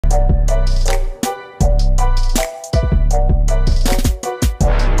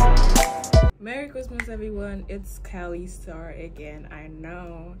everyone, it's Callie Star again. I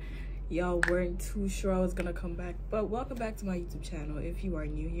know y'all weren't too sure I was gonna come back, but welcome back to my YouTube channel. If you are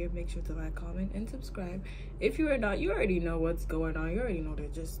new here, make sure to like, comment, and subscribe. If you are not, you already know what's going on. You already know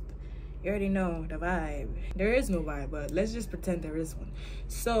you already know the vibe. There is no vibe, but let's just pretend there is one.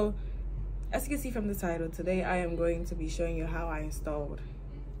 So as you can see from the title, today I am going to be showing you how I installed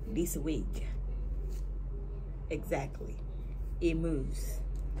this wig. Exactly, it moves,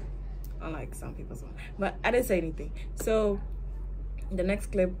 unlike some people's one, but I didn't say anything. So the next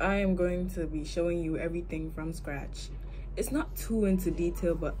clip, I am going to be showing you everything from scratch. It's not too into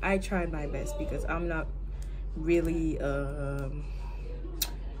detail, but I tried my best because I'm not really a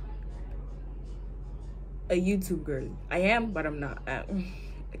YouTube girl. I am, but I'm not.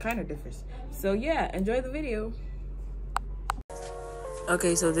 It kind of differs. So yeah, enjoy the video.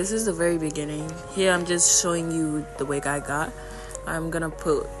 Okay, so this is the very beginning. Here I'm just showing you the wig I got. I'm gonna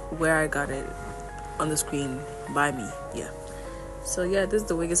put where I got it on the screen by me. Yeah. So yeah, this is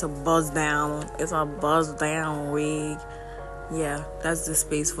the wig. It's a buzz down. It's a buzz down wig. Yeah, that's the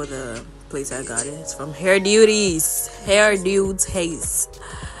space for the place I got it. It's from Hair Duties. Hair Dudes Haste.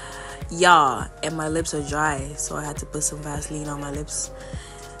 Yeah, and my lips are dry, so I had to put some Vaseline on my lips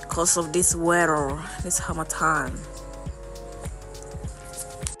because of this weather, this Hamatan.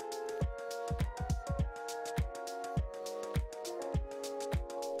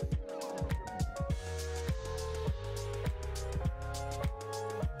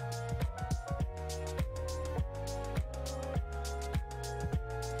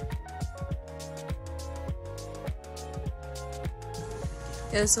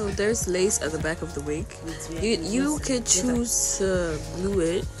 Yeah, so there's lace at the back of the wig. You could choose to glue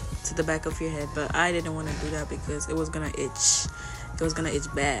it to the back of your head, but I didn't want to do that because it was gonna itch. It was gonna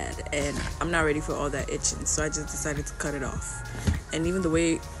itch bad, and I'm not ready for all that itching, so I just decided to cut it off. And even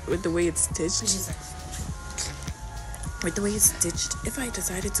with the way it's stitched, if I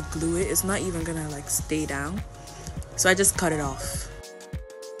decided to glue it, it's not even gonna like stay down. So I just cut it off.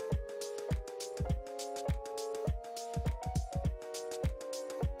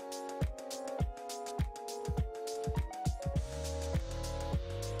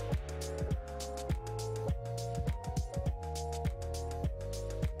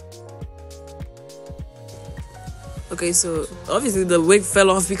 Okay, so obviously the wig fell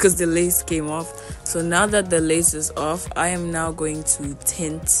off because the lace came off. So now that the lace is off, I am now going to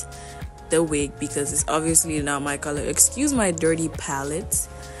tint the wig because it's obviously not my color. Excuse my dirty palette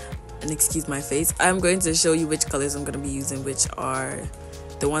and excuse my face. I'm going to show you which colors I'm going to be using, which are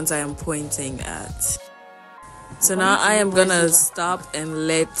the ones I am pointing at. So now I am going to stop and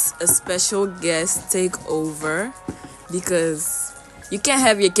let a special guest take over because you can't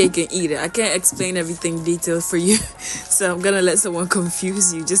have your cake and eat it. I can't explain everything detailed for you. So I'm gonna let someone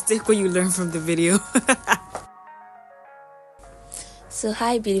confuse you. Just take what you learn from the video. So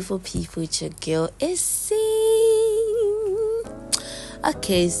hi beautiful people, it's your girl Esii.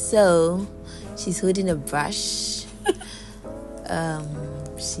 Okay, so she's holding a brush.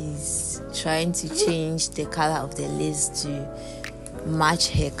 She's trying to change the color of the lace to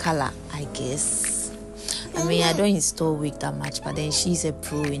match her color, I guess. I mean, I don't install wig that much, but then she's a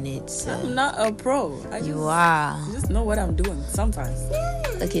pro in it. So. I'm not a pro. You are. I just know what I'm doing sometimes.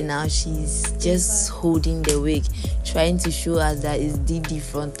 Okay, now she's just holding the wig, trying to show us that it's DD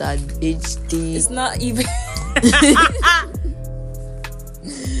frontal HD. It's not even.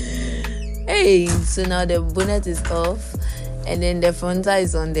 Hey, so now the bonnet is off, and then the frontal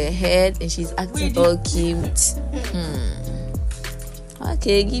is on the head, and she's acting all cute.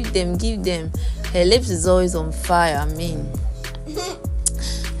 Okay, give them. Her lips is always on fire, I mean.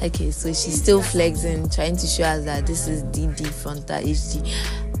 Okay, so she's still flexing, trying to show us that this is DD frontal HD.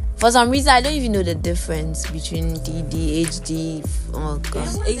 For some reason, I don't even know the difference between DD, HD. Oh god.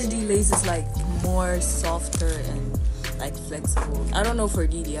 HD lace is like more softer and like flexible. I don't know for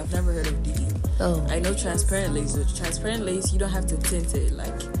DD. I've never heard of DD. Oh. I know transparent lace. With transparent lace, you don't have to tint it.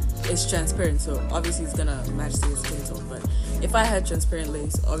 Like, it's transparent, so obviously it's gonna match the skin tone. But if I had transparent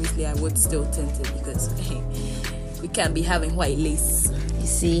lace, obviously I would still tint it because hey, we can't be having white lace. You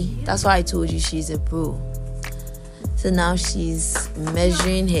see, that's why I told you she's a pro. So now she's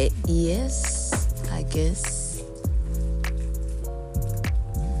measuring her ears, I guess.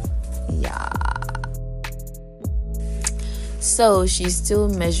 Yeah. So she's still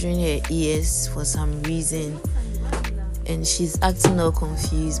measuring her ears for some reason. And she's acting all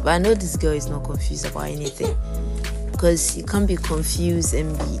confused. But I know this girl is not confused about anything. Because you can't be confused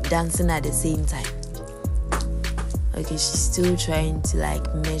and be dancing at the same time. Okay, she's still trying to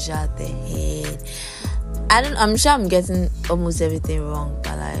like measure the head. I'm sure I'm getting almost everything wrong,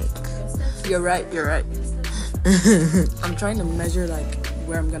 but like You're right. I'm trying to measure like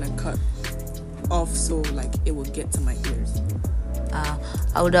where I'm gonna cut off so like it will get to my ears.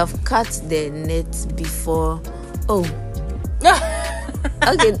 I would have cut the net before. Oh.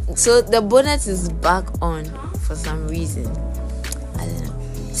 Okay, so the bonnet is back on for some reason. I don't know.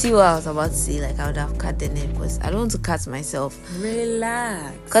 See what I was about to say? Like, I would have cut the net because I don't want to cut myself.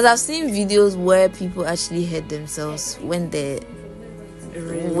 Relax. Because I've seen videos where people actually hurt themselves when the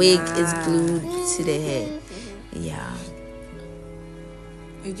wig is glued to the hair. Yeah.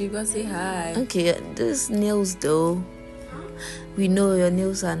 Did you go say hi? Okay, these nails though. We know your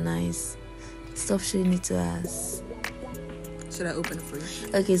nails are nice. Stop showing it to us. Should I open it for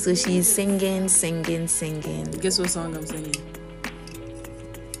you? Okay, so she's singing. Guess what song I'm singing?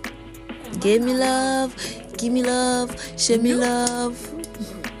 Give me love, show me love.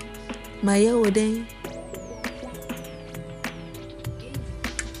 Maya Ode.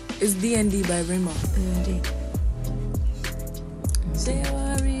 It's D&D by Rima. Say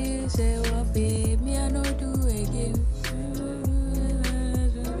worry, say what babe, me I no do again.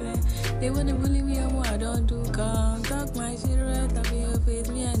 They wanna bully me and what I don't do. Come talk my shit right up in your face.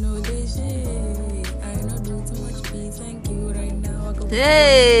 Me I know they shit. I don't do too much peace. Thank you right now.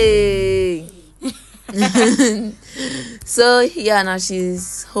 Hey. So yeah, now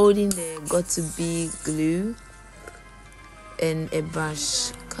she's holding the got to be glue and a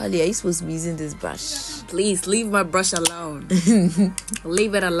brush. Carly, are you supposed to be using this brush? Please leave my brush alone.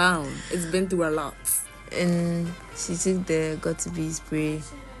 Leave it alone. It's been through a lot. And she took the got to be spray.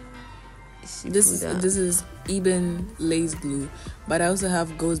 This is Eben Lace glue, but I also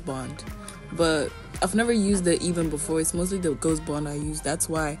have Ghost Bond. But I've never used the Eben before. It's mostly the Ghost Bond I use. That's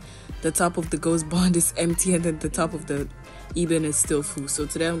why the top of the Ghost Bond is empty and then the top of the Eben is still full. So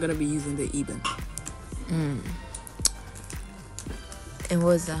today I'm gonna be using the Eben. And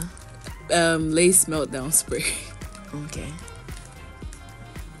what's that? Lace meltdown spray. Okay.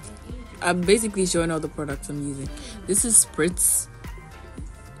 I'm basically showing all the products I'm using. This is Spritz.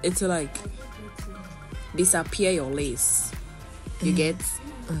 It's to like disappear your lace. You get?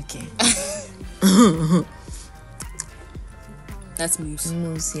 Okay. That's mousse.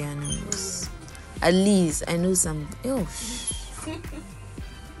 Mousse, yeah, no mousse. At least I know some. Oh.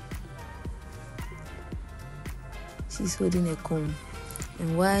 She's holding a comb.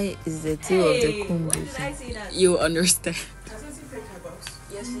 And why is the tail of the comb breaking? You'll understand.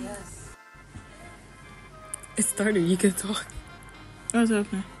 Yes, she has. It started. You can talk. What's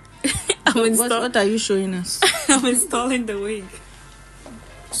happening? What are you showing us? I'm installing the wig.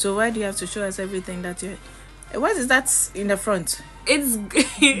 So why do you have to show us everything that you... What is that in the front? It's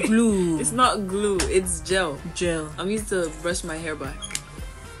Glue. It's not glue. It's gel. Gel. I'm used to brush my hair back.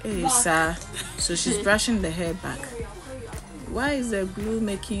 Hey, sir. So she's brushing the hair back. Why is the glue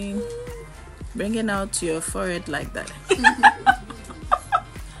bringing out your forehead like that?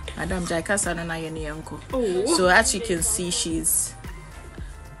 Madam Jaika na yeni uncle. Oh. So as you can see, she's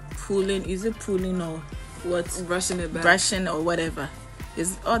pulling. Is it pulling or what? Brushing it back. Brushing or whatever.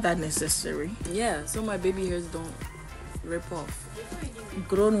 Is all that necessary? Yeah, so my baby hairs don't rip off.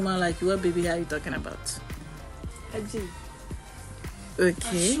 Grown woman like you, what baby hair are you talking about? Okay.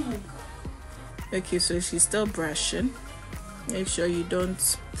 Okay, so she's still brushing. Make sure you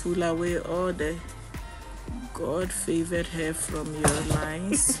don't pull away all the God-favored hair from your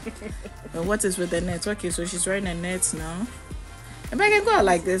lines. And what is with the net? Okay, so she's wearing a net now. If I can go out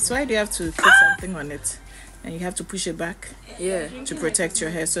like this, why do you have to put something on it? And you have to push it back? Yeah. To protect your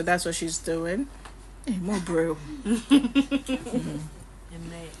hair. So that's what she's doing. Hey, more bro.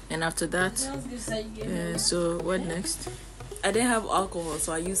 And after that, so what next? I didn't have alcohol,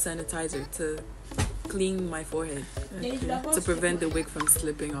 so I used sanitizer to clean my forehead. Okay. To prevent the wig from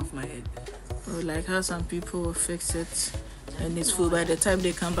slipping off my head. Oh, like how some people will fix it and it's full. By the time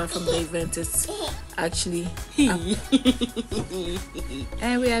they come back from the event, it's actually up.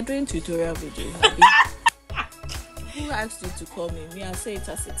 And we are doing tutorial video. Who asked you to call me? Me, I'll say it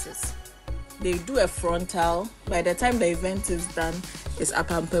as it is. They do a frontal. By the time the event is done, it's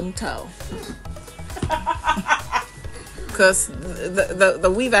up and towel. Because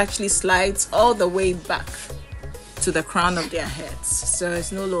the weave actually slides all the way back to the crown of their heads, so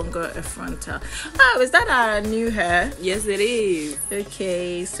it's no longer a frontal. Oh, is that our new hair? Yes, it is.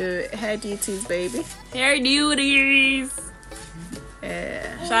 Okay, so hair duties, baby. Hair duties.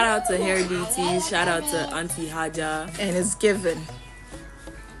 Shout out to hair duties. Shout out to Auntie Haja. And it's given.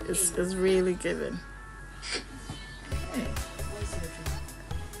 It's really given.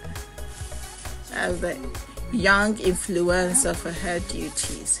 As the young influencer for hair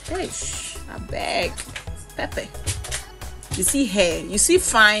duties. Hey, I beg. Pepe. You see hair. You see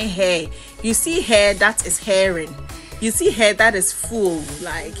fine hair. You see hair that is hairing. You see hair that is full.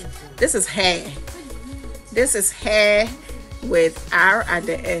 Like, this is hair. This is hair with R at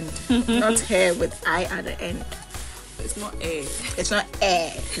the end. Not hair with I at the end. It's not air. It's not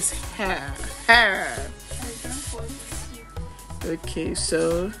air. It's hair. Hair. Okay,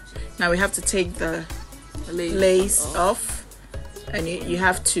 so now we have to take the lace off. And you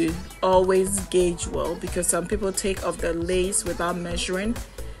have to always gauge well, because some people take off the lace without measuring,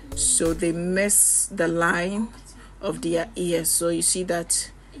 so they miss the line of their ear. So you see that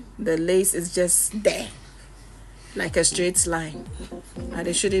the lace is just there, like a straight line, and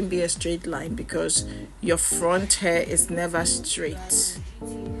it shouldn't be a straight line because your front hair is never straight.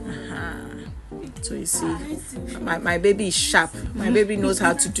 So you see, my baby is sharp. My baby knows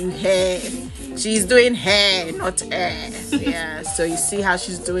how to do hair. She's doing hair, not hair. Yeah, so you see how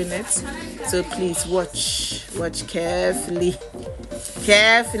she's doing it. So please watch carefully.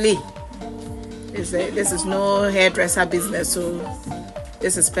 This is no hairdresser business. So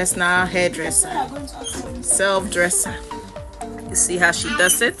this is personal hairdresser, self-dresser. You see how she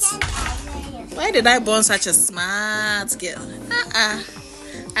does it? Why did I born such a smart girl?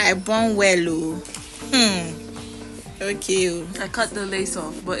 I born well. Okay. I cut the lace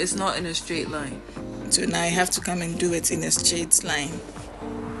off, but it's not in a straight line. So now I have to come and do it in a straight line.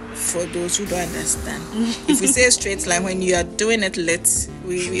 For those who don't understand, if we say straight line, when you are doing it lit,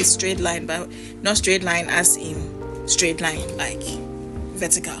 we straight line, but not straight line as in straight line, like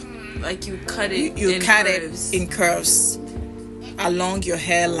vertical. Like you cut it. You cut curves. It in curves along your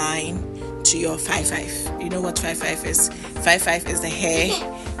hairline to your 5'5". You know what 5'5" is? 5'5" is the hair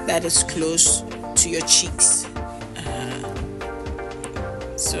that is close to your cheeks.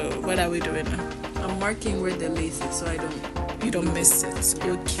 So what are we doing now? I'm marking where the lace is so you don't miss it.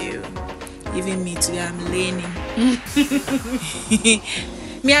 Okay. Even me today, I'm learning.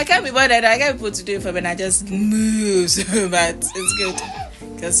 Me, I can't be bothered. I can't be put to do it for me. I just move. But it's good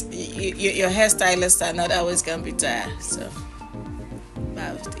because your hairstylists are not always gonna be there. So,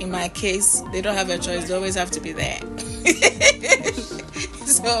 but in my case, they don't have a choice. They always have to be there.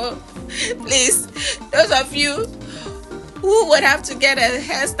 So, please, those of you who would have to get a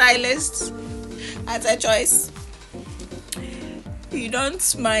hairstylist as a choice, you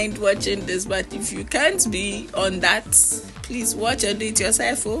don't mind watching this, but if you can't be on that, please watch and do it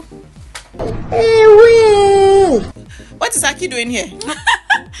yourself. What is Aki doing here?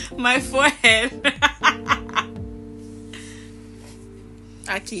 My forehead.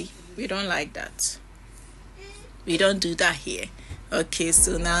 Aki, we don't like that. We don't do that here. Okay,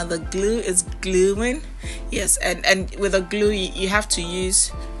 so now the glue is gluing. Yes, and with the glue, you have to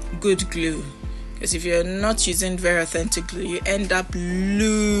use good glue. Because if you're not using very authentic glue, you end up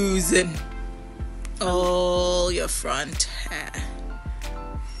losing all your front hair.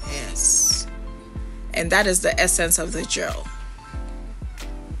 Yes. And that is the essence of the gel.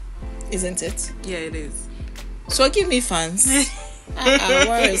 Isn't it? Yeah, it is. So give me fans.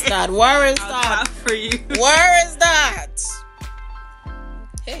 Where is that? Where is that? For you. Where is that?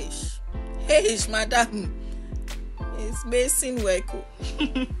 Hey, madam. It's amazing work.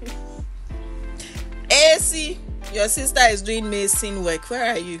 Esii, your sister is doing mason work.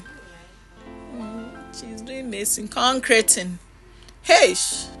 Where are you? She's doing mason, concreting. Hey,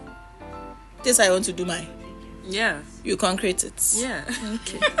 this I want to do mine. Yeah. You concrete it. Yeah.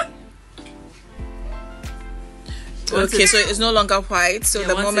 Okay. Okay, so it's no longer white. So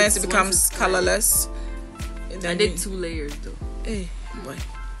the moment it becomes colorless. I did 2 layers though. Hey, boy.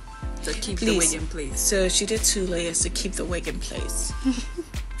 To keep the wig in place. So she did 2 layers to keep the wig in place.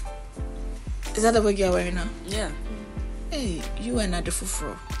 Is that the wig you're wearing now? Yeah. Hey, you are not the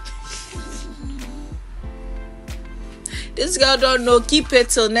fufro. This girl don't know. Keep it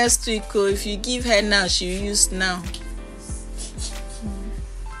till next week. If you give her now, she'll use now.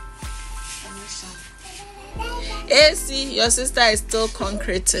 Esii, your sister is still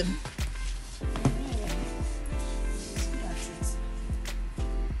concreting.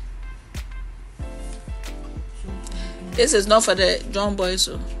 This is not for the John boys.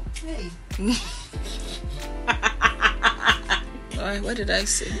 So. Hey. Alright, what did I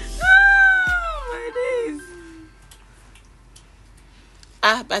say? Oh, my days.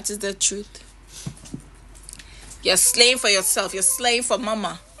 But it's the truth. You're slaying for yourself. You're slaying for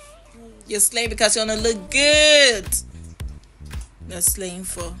mama. You're slaying because you want to look good. You're slaying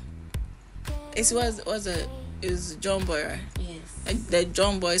for. It's what's the is John boy, right? Yes. Like the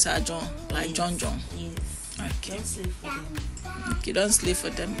John boys are John, like yes. John. Yes. Okay. Don't slave for them. You don't slave for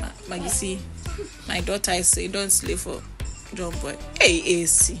them. Like you see, my daughter is saying don't slave for John boy. Hey,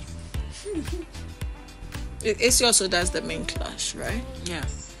 Esii. Esii also does the main lash, right? Yeah.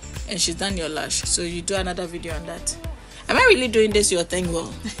 And she's done your lash. So you do another video on that. Am I really doing this your thing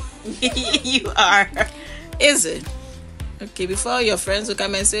well? You are. Is it? Okay, before your friends will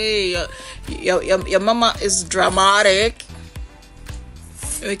come and say your mama is dramatic.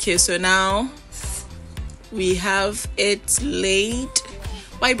 Okay, so now we have it laid.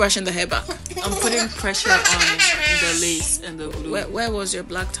 Why are you brushing the hair back? I'm putting pressure on the lace and the glue. Where was your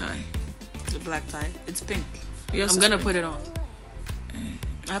black tie? The black tie. It's pink. Yours I'm is gonna pink. put it on.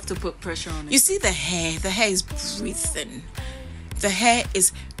 I have to put pressure on it. You see the hair? The hair is breathing. The hair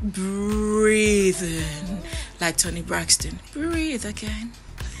is breathing like Tony Braxton. Breathe again.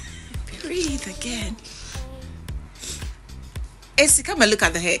 Breathe again. Esii, come and look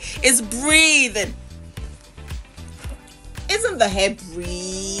at the hair. It's breathing. Isn't the hair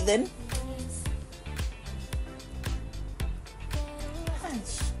breathing?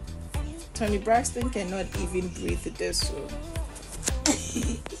 Tony Braxton cannot even breathe this way.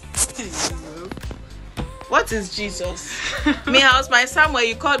 What is Jesus? Me house, my somewhere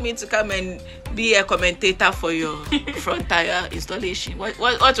you called me to come and be a commentator for your front tire installation. What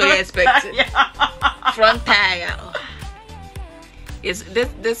were you expecting? Front tire.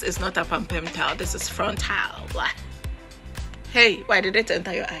 This is not a pam-pam towel. This is front towel. What? Hey, why did it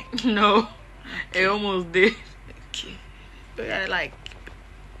enter your eye? No, it almost did. Okay, but I like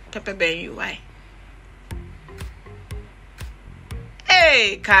pepper bang you. Why?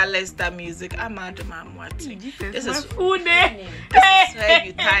 Hey, Carlos, that music. I'm out of my watching. This is food day.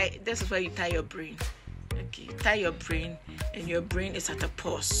 This is where you tie your brain. Okay, tie your brain, and your brain is at a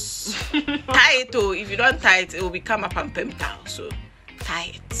pause. Tie it, oh. If you don't tie it, it will become a pam-pam towel. So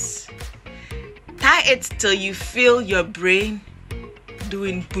tie it. Tie it till you feel your brain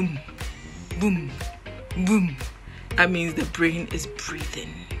doing boom, boom, boom. That means the brain is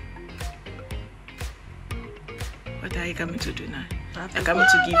breathing. What are you coming to do now? I'm coming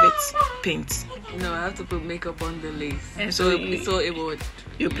to give it paint. No, I have to put makeup on the lace. And so it would.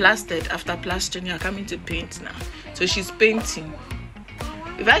 You plastered. After plastering, you're coming to paint now. So she's painting.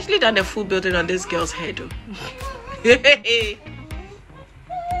 We've actually done a full building on this girl's head, though. Hey!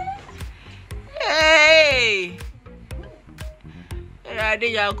 Hey! I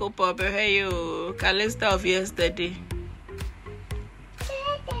did Yako Pop. Hey, you. Calista of yesterday.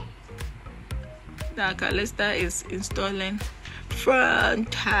 Now, Calista is installing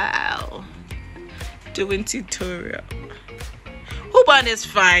frontal. Doing tutorial. Who born this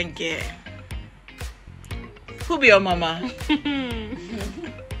fine girl? Who be your mama?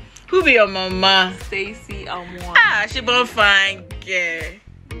 Who be your mama? Esii And My. Ah, she born fine girl.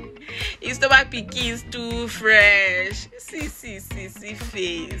 His stomach picky is too fresh. See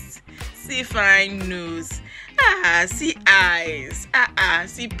face. See fine nose. Ah, see eyes.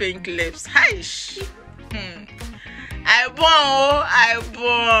 See pink lips. Hish. I born.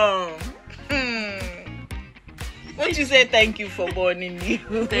 Won't you say thank you for borning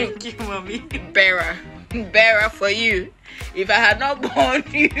you? Thank you, mommy. Bearer for you. If I had not born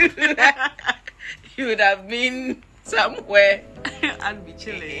you, you would have been somewhere. I'd be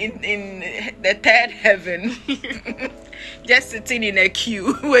chilling in the third heaven. Just sitting in a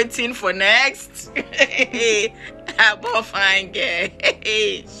queue waiting for next. I bought fine girl.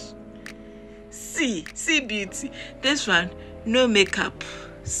 See beauty. This one, no makeup.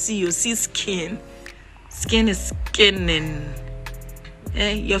 See skin. Skin is skinning.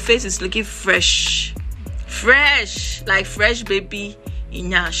 Your face is looking fresh, like fresh baby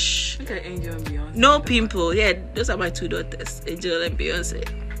Inyash. Look at Angel and Beyonce. No pimple. Yeah, those are my two daughters, Angel and Beyonce.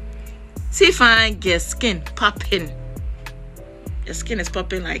 See fine girl, skin popping. Your skin is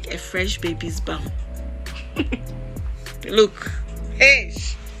popping like a fresh baby's bum. Look, hey,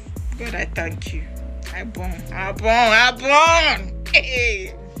 God, I thank you. I born.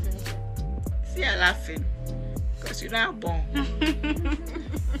 Hey. See her laughing. Because you're not born.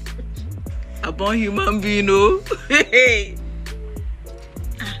 A born human being, no? Hey.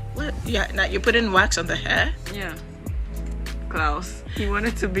 What? Yeah, now you're putting wax on the hair? Yeah. Klaus, he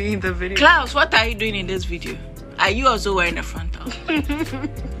wanted to be in the video. Klaus, what are you doing in this video? Are you also wearing a frontal?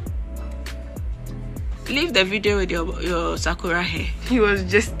 Leave the video with your Sakura hair. He was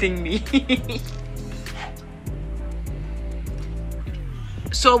jesting me.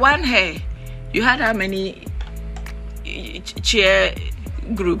 So one hair, you had how many cheer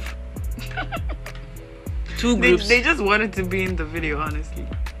group? Two groups. They just wanted to be in the video, honestly.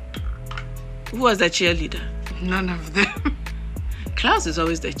 Who was the cheerleader? None of them. Klaus is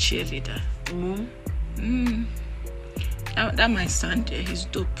always the cheerleader. That my son there, he's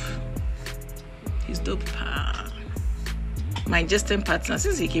dope. He's dope. my gesting partner,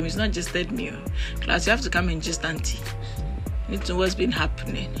 since he came, he's not gested me. Class, you have to come and gist auntie. Need to know what's been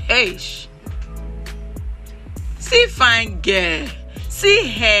happening. Hey, see fine girl. See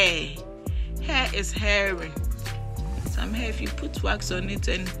hair. Hair is hairing. Some hair, if you put wax on it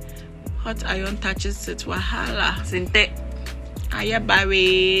and hot iron touches it, wahala. Sinte.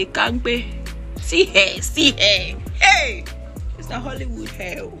 Ayabari, kangbe. See hair, see hair. Hey, it's a Hollywood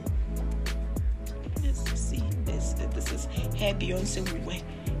hair. Let's see. This is hair Beyonce will wear.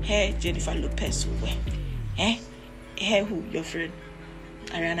 Hair Jennifer Lopez will wear. Hair who? Your friend?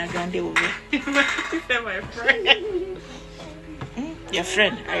 Ariana Grande will wear. My friend. Your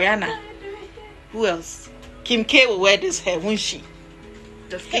friend, Ariana. Who else? Kim K will wear this hair, won't she?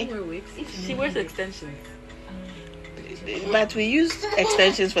 Does Kim wear wigs? She wears extensions. But we use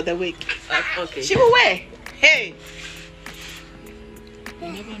extensions for the wig. Okay. She will wear. Hey.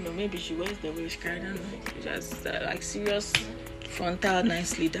 You never know. Maybe she wears the wig. I don't know. Just like serious frontal,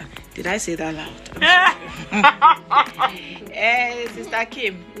 nicely done. Did I say that loud? Hey, Sister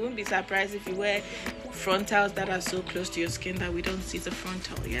Kim, we won't be surprised if you wear frontals that are so close to your skin that we don't see the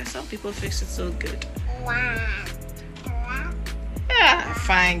frontal. Yeah, some people fix it so good. Yeah,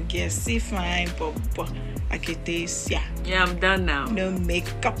 fine, guess. See, fine, but okay, this, yeah. Yeah, I'm done now. No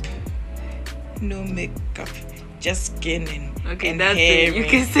makeup. No makeup. Just skinning. Okay, and that's hairing. it. You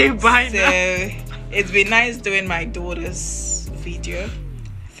can say bye so, now. It's been nice doing my daughter's video.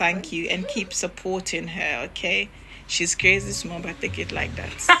 Thank you. And keep supporting her, okay? She's crazy small, but take it like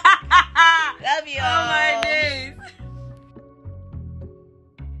that. Love you all. Oh my days.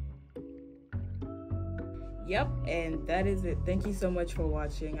 Yep, and that is it. Thank you so much for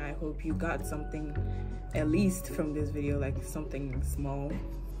watching. I hope you got something at least from this video, like something small.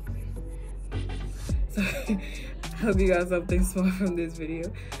 So I hope you got something small from this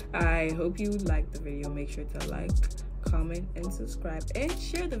video. I hope you liked the video. Make sure to like, comment, and subscribe, and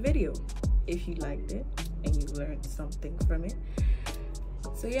share the video if you liked it and you learned something from it.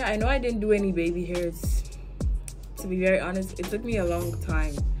 So yeah, I know I didn't do any baby hairs. To be very honest, it took me a long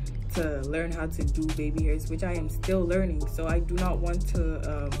time to learn how to do baby hairs, which I am still learning. So I do not want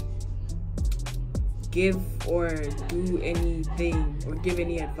to give or do anything or give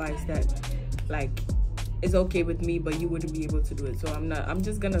any advice that like is okay with me but you wouldn't be able to do it. So I'm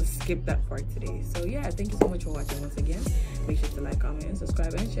just gonna skip that part today. So yeah, thank you so much for watching once again. Make sure to like, comment, and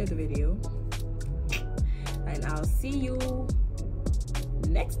subscribe, and share the video, and I'll see you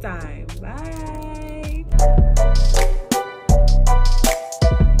next time. Bye.